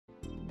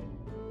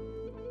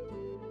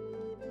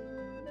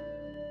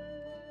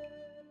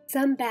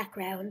Some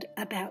background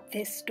about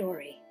this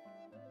story.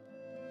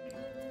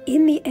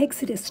 In the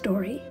Exodus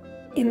story,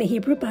 in the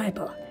Hebrew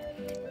Bible,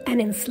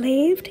 an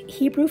enslaved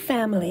Hebrew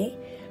family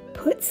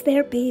puts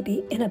their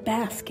baby in a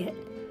basket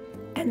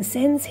and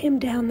sends him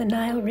down the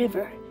Nile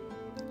River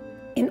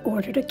in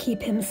order to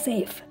keep him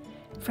safe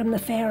from the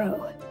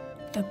Pharaoh,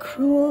 the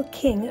cruel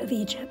king of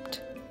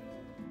Egypt.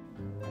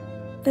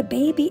 The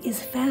baby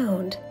is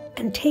found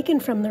and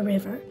taken from the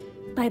river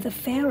by the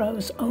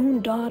Pharaoh's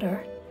own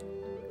daughter,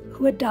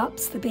 who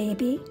adopts the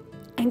baby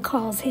and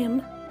calls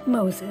him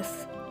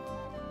Moses.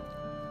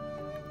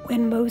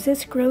 When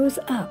Moses grows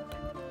up,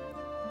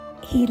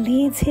 he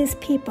leads his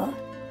people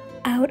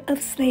out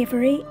of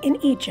slavery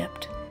in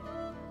Egypt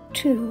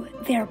to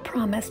their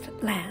promised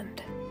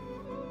land.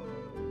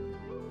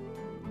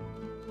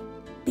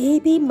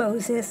 Baby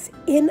Moses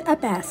in a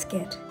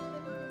Basket,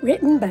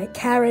 written by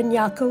Caryn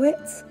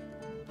Yacowitz,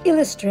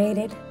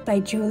 illustrated by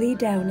Julie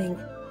Downing.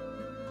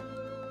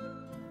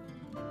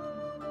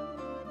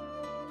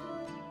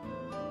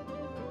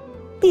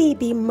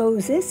 Baby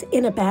Moses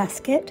in a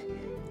basket,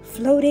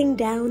 floating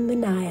down the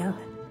Nile.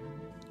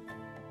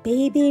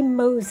 Baby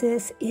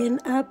Moses in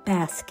a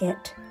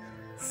basket,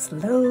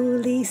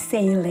 slowly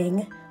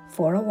sailing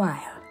for a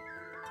while.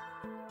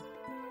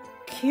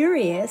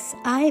 Curious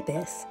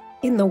ibis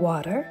in the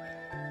water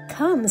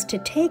comes to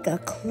take a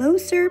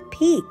closer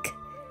peek.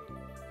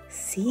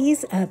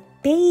 Sees a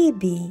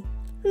baby,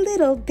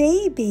 little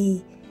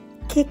baby,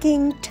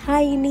 kicking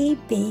tiny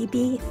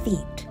baby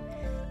feet.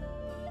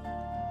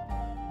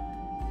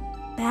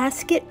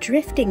 Basket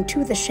drifting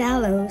to the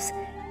shallows,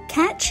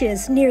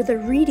 catches near the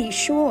reedy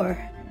shore.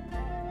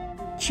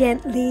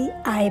 Gently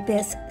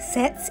ibis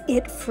sets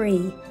it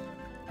free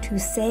to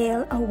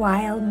sail a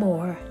while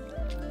more.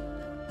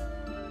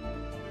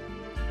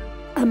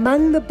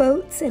 Among the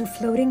boats and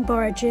floating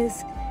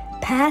barges,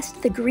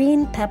 past the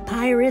green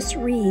papyrus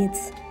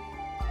reeds,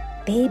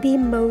 baby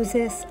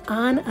Moses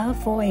on a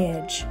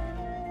voyage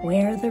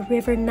where the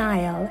river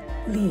Nile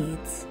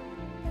leads.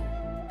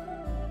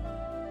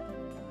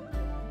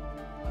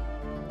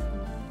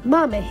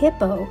 Mama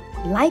Hippo,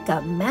 like a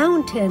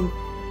mountain,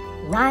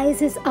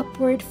 rises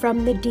upward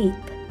from the deep,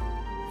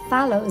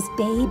 follows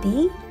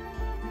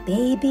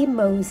baby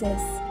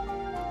Moses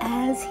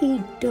as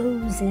he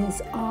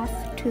dozes off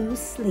to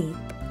sleep.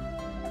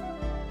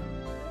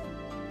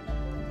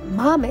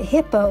 Mama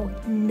Hippo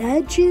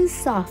nudges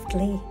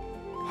softly,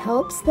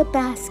 helps the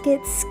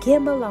basket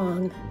skim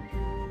along,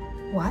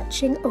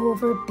 watching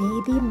over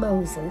baby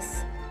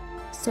Moses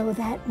so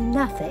that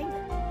nothing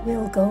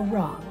will go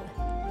wrong.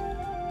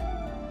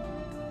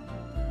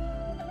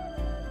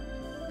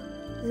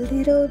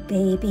 Little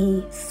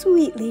baby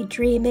sweetly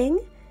dreaming,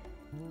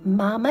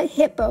 Mama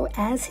Hippo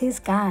as his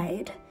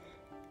guide.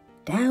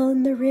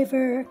 Down the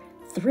river,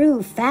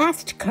 through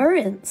fast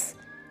currents,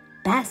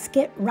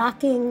 basket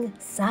rocking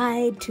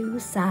side to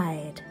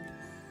side.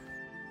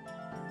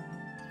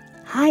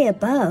 High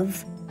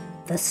above,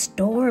 the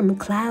storm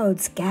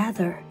clouds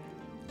gather,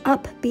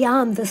 up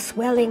beyond the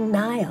swelling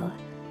Nile.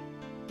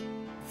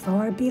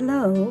 Far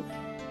below,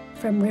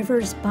 from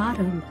river's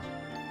bottom,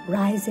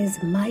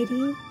 rises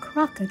mighty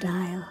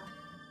crocodile.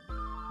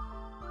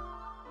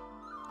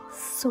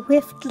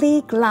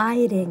 Swiftly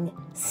gliding,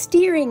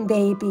 steering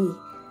baby,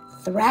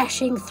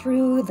 thrashing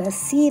through the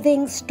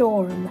seething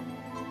storm,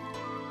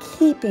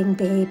 keeping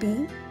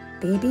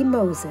baby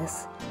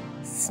Moses,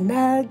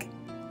 snug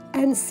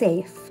and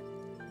safe,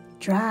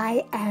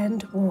 dry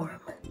and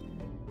warm.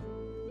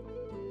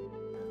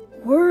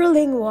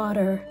 Whirling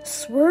water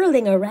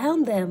swirling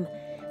around them,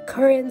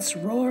 currents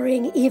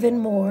roaring even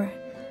more,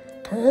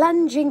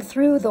 plunging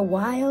through the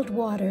wild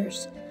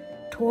waters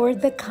toward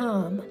the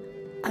calm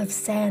of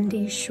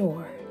sandy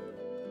shore.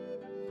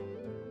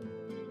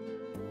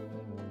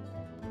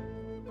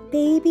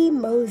 Baby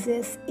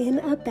Moses in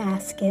a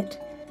basket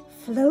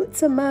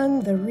floats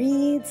among the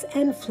reeds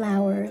and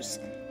flowers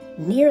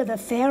near the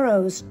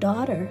Pharaoh's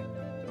daughter,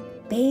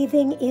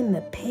 bathing in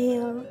the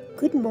pale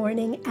good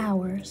morning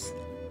hours.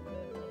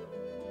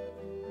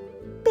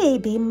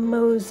 Baby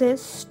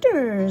Moses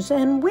stirs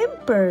and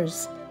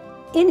whimpers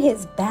in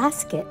his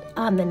basket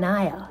on the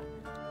Nile.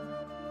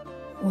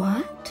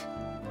 What?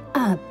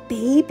 A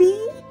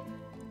baby?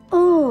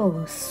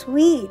 Oh,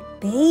 sweet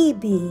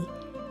baby,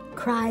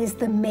 cries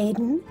the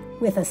maiden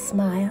with a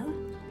smile.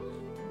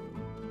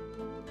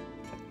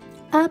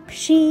 Up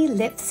she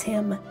lifts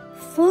him,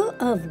 full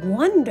of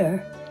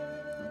wonder.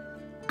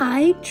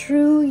 I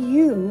drew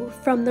you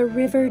from the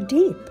river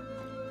deep.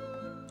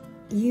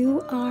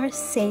 You are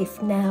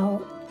safe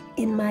now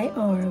in my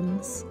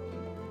arms.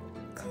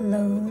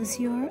 Close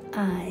your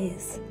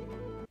eyes.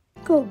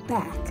 Go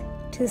back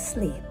to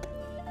sleep.